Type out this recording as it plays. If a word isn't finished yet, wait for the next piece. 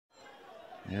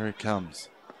Here it comes.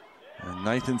 And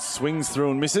Nathan swings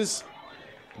through and misses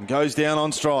and goes down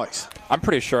on strikes. I'm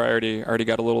pretty sure I already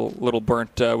got a little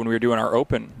burnt when we were doing our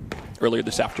open earlier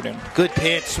this afternoon. Good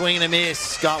pitch, swing and a miss.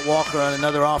 Scott Walker on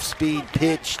another off-speed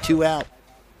pitch, 2 out.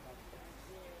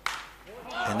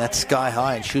 And that's sky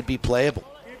high and should be playable.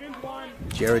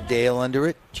 Jared Dale under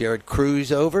it. Jared Cruz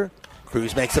over.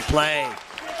 Cruz makes a play.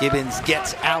 Gibbons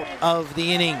gets out of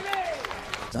the inning.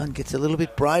 Sun gets a little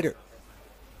bit brighter.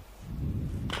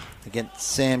 Against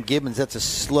Sam Gibbons, that's a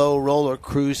slow roller.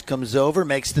 Cruz comes over,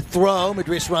 makes the throw.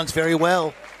 Madris runs very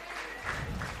well,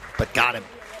 but got him.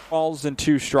 Balls and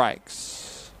 2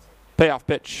 strikes. Payoff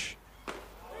pitch.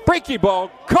 Breaky ball,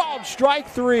 called strike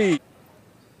 3.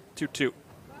 2-2.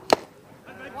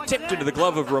 Tipped into the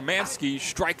glove of Romanski,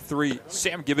 strike 3.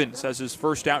 Sam Gibbons has his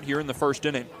first out here in the first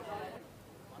inning.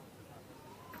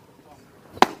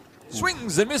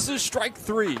 Swings and misses, strike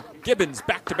 3. Gibbons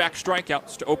back-to-back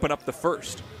strikeouts to open up the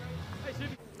first.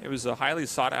 It was a highly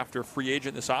sought-after free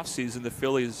agent this offseason. The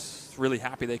Phillies really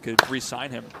happy they could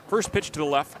re-sign him. First pitch to the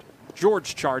left.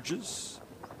 George charges.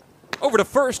 Over to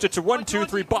first. It's a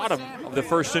 1-2-3 bottom of the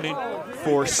first inning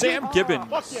for Sam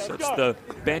Gibbons. Sets the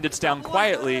Bandits down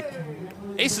quietly.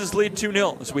 Aces lead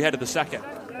 2-0 as we head to the second.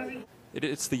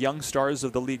 It's the young stars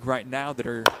of the league right now that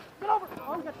are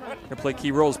going to play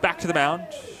key roles. Back to the mound.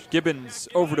 Gibbons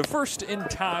over to first in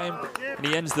time, and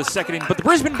he ends the second inning. But the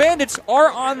Brisbane Bandits are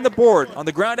on the board on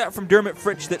the ground out from Dermot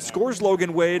Fritch that scores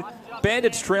Logan Wade.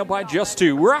 Bandits trail by just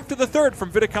 2. We're after the third from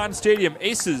Vidicon Stadium.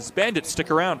 Aces, Bandits stick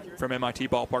around from MIT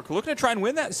Ballpark. We're looking to try and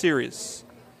win that series.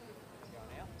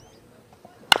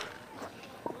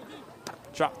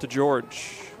 Chop to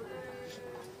George.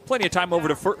 Plenty of time over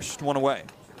to first, 1 away.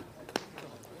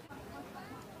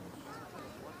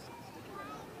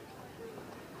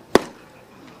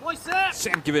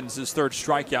 Sam Gibbons, his third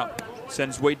strikeout,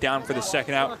 sends Wade down for the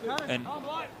second out, and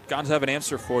Gons have an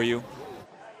answer for you.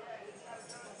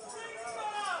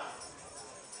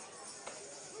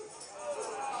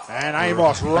 And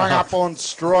Amos rung up on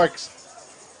strikes.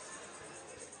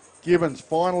 Gibbons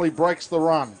finally breaks the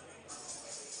run.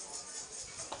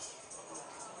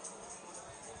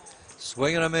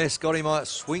 Swing and a miss, got him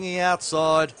swinging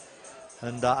outside,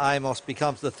 and Amos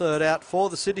becomes the third out for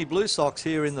the Sydney Blue Sox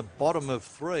here in the bottom of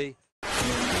 3.